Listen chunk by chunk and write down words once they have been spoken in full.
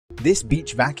This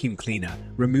beach vacuum cleaner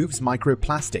removes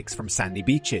microplastics from sandy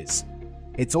beaches.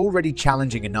 It's already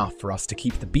challenging enough for us to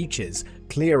keep the beaches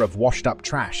clear of washed-up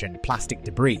trash and plastic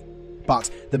debris. But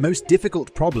the most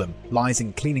difficult problem lies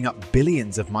in cleaning up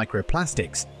billions of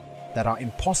microplastics that are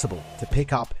impossible to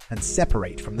pick up and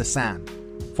separate from the sand.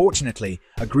 Fortunately,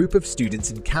 a group of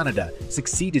students in Canada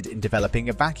succeeded in developing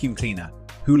a vacuum cleaner,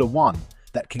 hoola.one,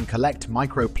 that can collect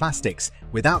microplastics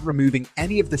without removing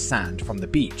any of the sand from the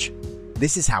beach.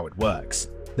 This is how it works.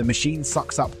 The machine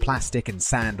sucks up plastic and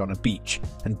sand on a beach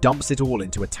and dumps it all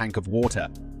into a tank of water.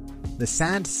 The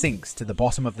sand sinks to the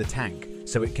bottom of the tank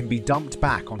so it can be dumped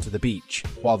back onto the beach,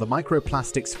 while the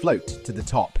microplastics float to the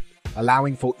top,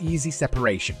 allowing for easy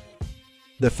separation.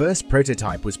 The first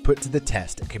prototype was put to the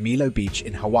test at Kamilo Beach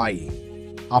in Hawaii.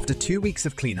 After 2 weeks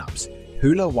of cleanups,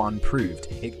 hoola.one proved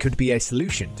it could be a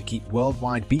solution to keep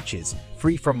worldwide beaches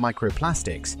free from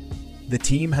microplastics. The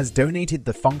team has donated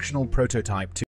the functional prototype to